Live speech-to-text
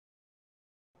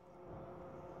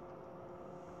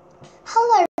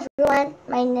Hello everyone,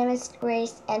 my name is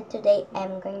Grace and today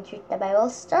I'm going to read the Bible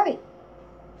story.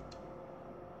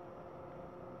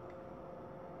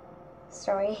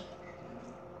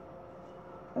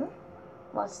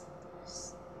 What's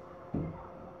this?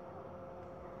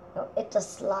 No, it's a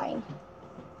slime.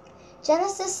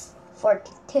 Genesis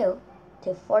 42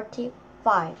 to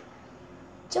 45.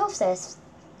 Joseph's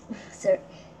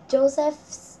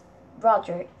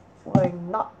brothers were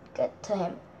not good to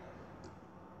him.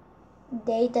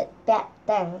 They did bad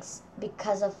things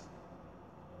because of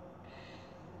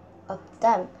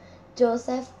them.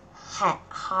 Joseph had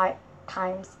hard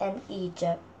times in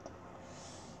Egypt.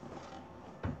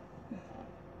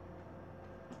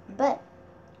 But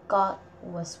God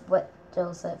was with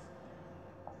Joseph.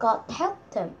 God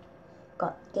helped him.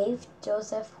 God gave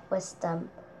Joseph wisdom.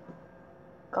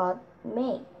 God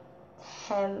made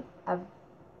him a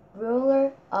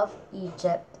ruler of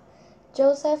Egypt.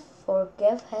 Joseph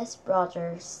forgave his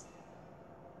brothers.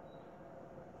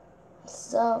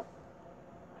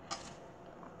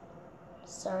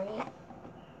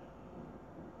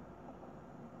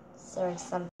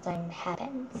 Something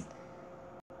happens.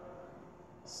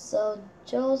 So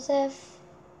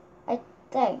I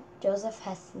think Joseph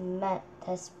has met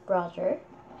his brother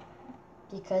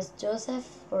because Joseph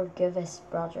forgave his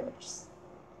brothers.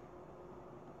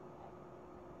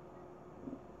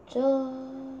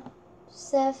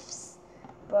 Joseph's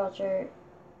brother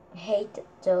hated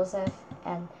Joseph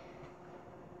and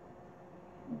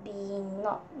being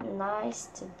not nice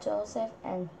to Joseph,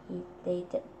 and they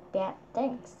did bad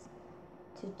things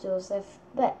to Joseph,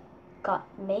 but God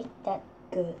made that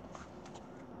good.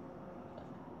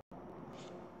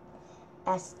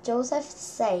 As Joseph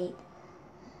said,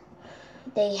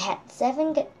 they had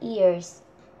 7 good years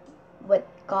with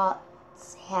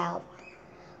God's help.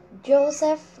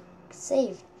 Joseph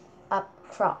saved up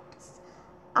crops.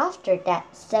 After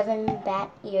that, 7 bad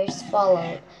years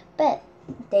followed, but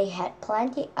they had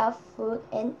plenty of food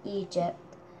in Egypt.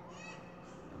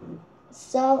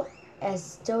 So,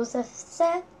 as Joseph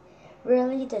said,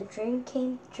 really the dream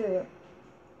came true.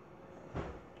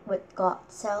 With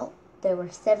God's help, there were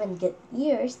 7 good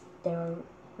years. There were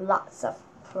lots of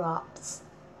crops.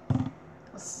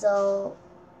 So,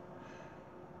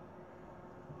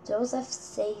 Joseph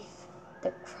saved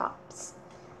the crops.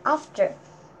 After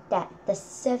that, the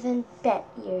 7 bad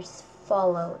years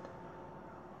followed.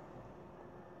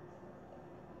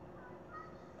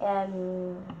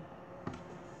 And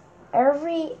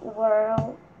every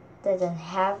world didn't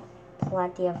have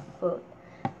plenty of food,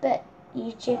 but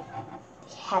Egypt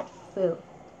had food,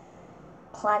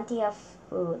 plenty of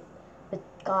food with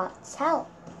God's help.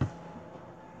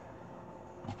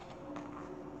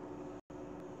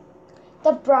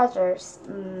 The brothers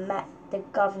met the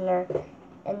governor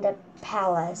in the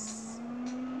palace.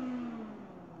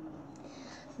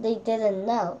 They didn't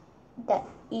know that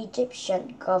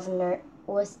Egyptian governor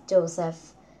was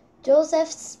Joseph.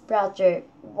 Joseph's brother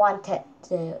wanted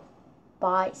to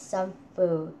buy some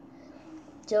food.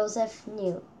 Joseph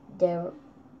knew they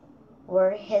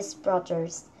were his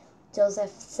brothers.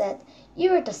 Joseph said,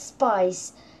 "You're the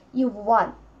spies. You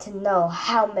want to know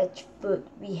how much food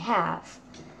we have."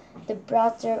 The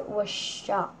brother was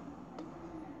shocked.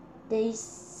 They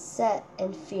said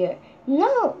in fear,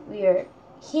 "No, we're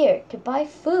here to buy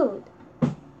food."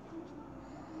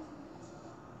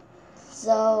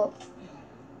 So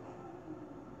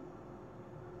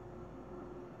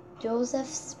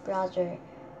Joseph's brother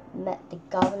met the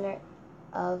governor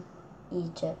of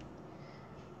Egypt,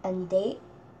 and they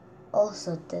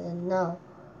also didn't know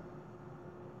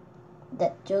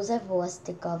that Joseph was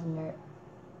the governor.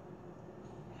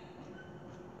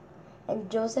 And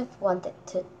Joseph wanted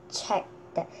to check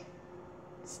that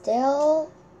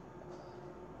still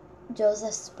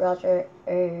Joseph's brother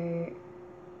are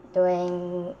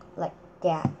doing like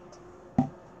that.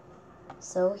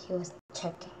 So he was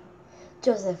checking.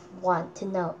 Joseph wanted to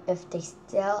know if they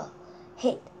still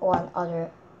hate one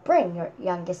another. Bring your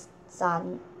youngest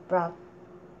son brother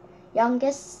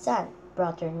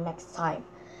next time,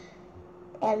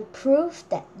 and prove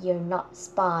that you're not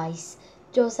spies.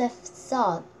 Joseph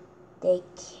saw they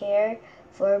cared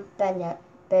for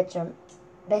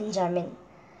Benjamin.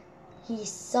 He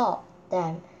saw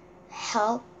them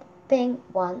helping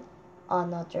one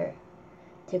another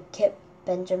to keep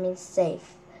Benjamin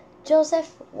safe.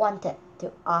 Joseph wanted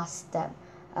to ask them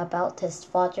about his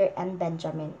father and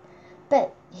Benjamin,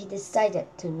 but he decided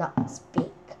to not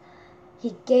speak.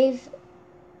 He gave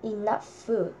enough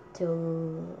food. He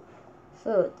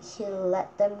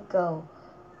let them go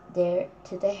there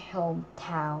to their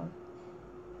hometown.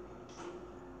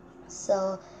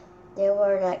 So they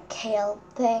were like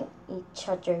helping each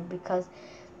other because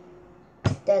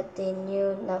that they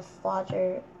knew no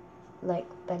father like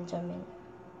Benjamin.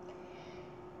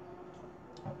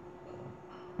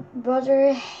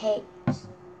 Brother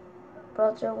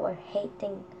were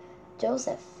hating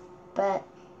Joseph, but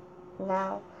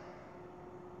now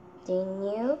they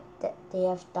knew that they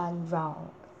have done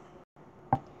wrong.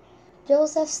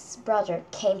 Joseph's brother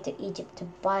came to Egypt to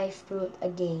buy fruit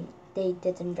again. They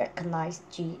didn't recognize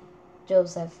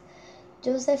Joseph.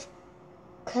 Joseph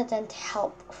couldn't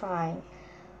help crying.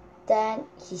 Then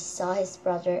he saw his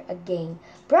brother again.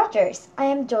 "Brothers, I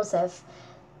am Joseph."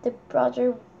 The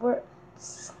brothers were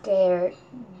scared.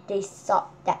 They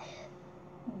thought that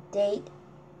they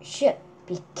should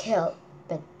be killed.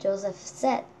 But Joseph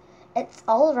said, "It's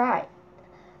all right.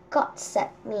 God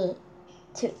sent me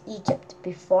to Egypt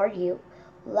before you.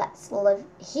 Let's live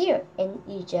here in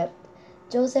Egypt."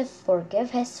 Joseph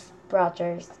forgave his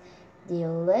brothers. They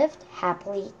lived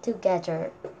happily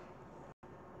together.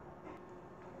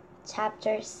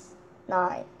 Chapter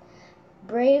 9.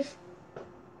 Brave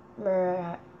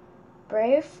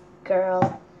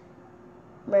girl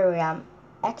Miriam.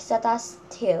 Exodus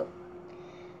 2.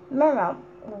 Miriam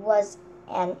was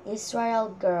an Israel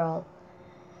girl.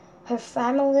 Her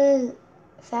family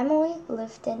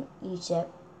lived in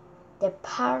Egypt. The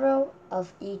Pharaoh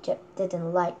of Egypt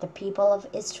didn't like the people of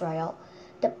Israel.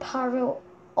 The Pharaoh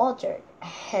ordered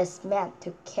his men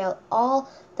to kill all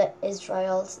the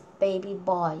Israel's baby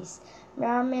boys.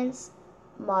 Miriam's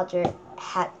mother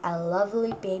had a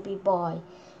lovely baby boy.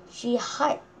 She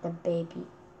hid the baby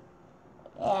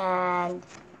and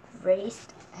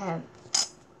raised him.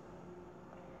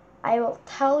 I will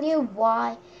tell you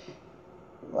why,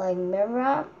 like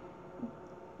Miriam,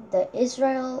 the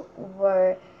Israel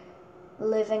were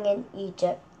living in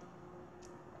Egypt.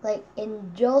 Like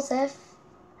in Joseph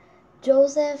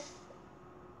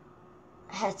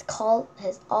has called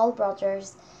his all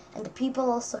brothers, and the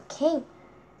people also came,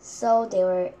 so they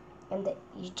were in the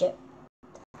Egypt.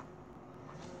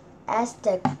 As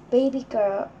the baby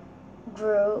girl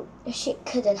grew, she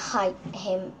couldn't hide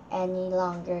him any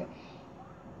longer.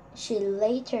 She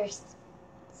later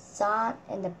sat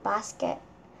in the basket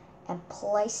and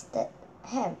placed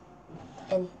him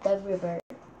in the river.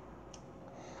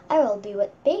 "I will be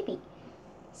with baby,"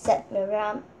 said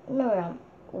Miriam. Miriam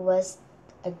was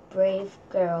a brave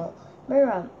girl.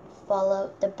 Miriam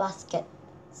followed the basket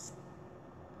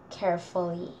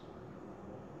carefully.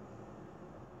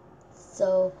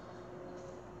 So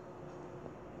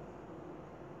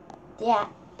that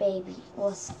baby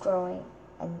was growing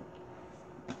and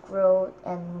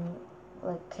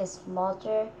like his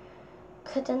mother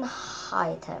couldn't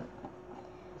hide him,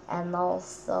 and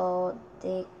also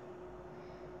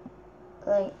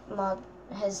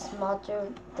his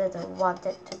mother didn't want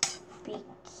it to be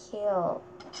killed,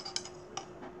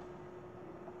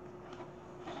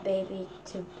 baby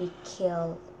to be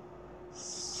killed,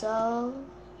 so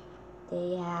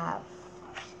they have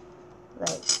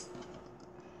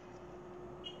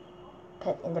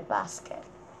put in the basket.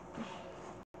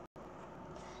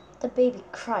 The baby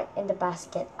cried in the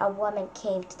basket. A woman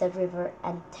came to the river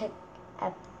and took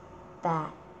a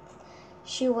bath.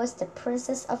 She was the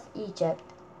princess of Egypt.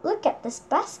 "Look at this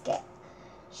basket."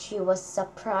 She was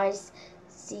surprised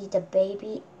to see the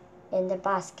baby in the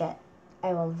basket.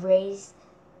 "I will raise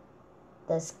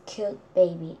this cute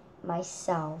baby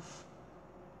myself."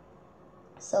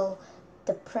 So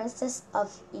the princess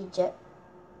of Egypt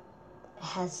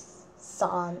has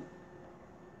saw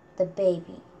the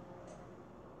baby,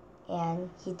 and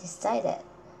he decided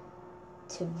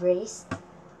to raise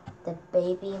the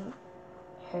baby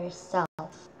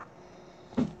herself.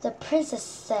 The princess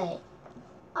said,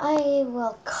 "I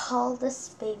will call this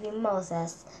baby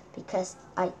Moses because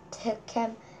I took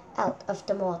him out of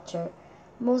the water."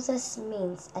 Moses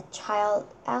means a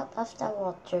child out of the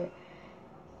water.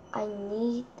 "I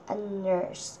need a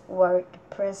nurse," worried the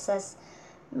princess.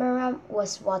 Miriam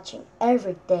was watching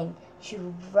everything. She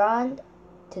ran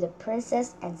to the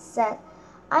princess and said,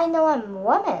 "I know a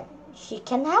woman. She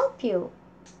can help you."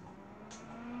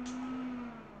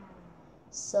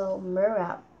 So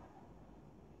Miriam,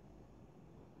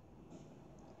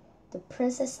 the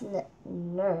princess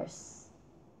nurse,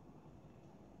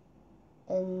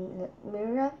 and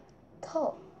Miriam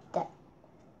told that,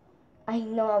 "I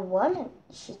know a woman.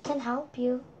 She can help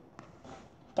you."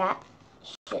 That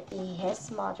should be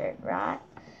his mother, right?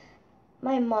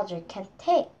 "My mother can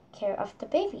take care of the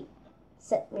baby,"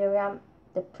 said Miriam.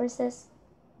 The princess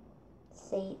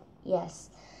said yes,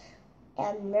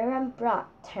 and Miriam brought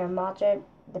her mother.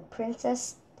 The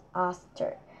princess asked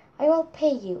her, "I will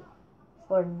pay you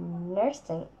for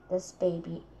nursing this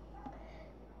baby.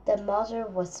 The mother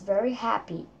was very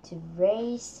happy to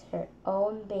raise her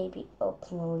own baby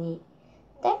openly.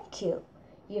 Thank you.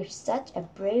 You're such a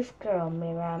brave girl,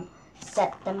 Miriam,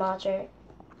 said the mother.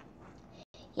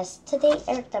 Yes, today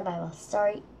I read the Bible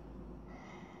story.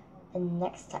 And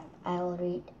next time I will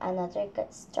read another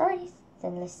good story.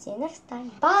 Then let's see you next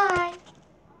time. Bye!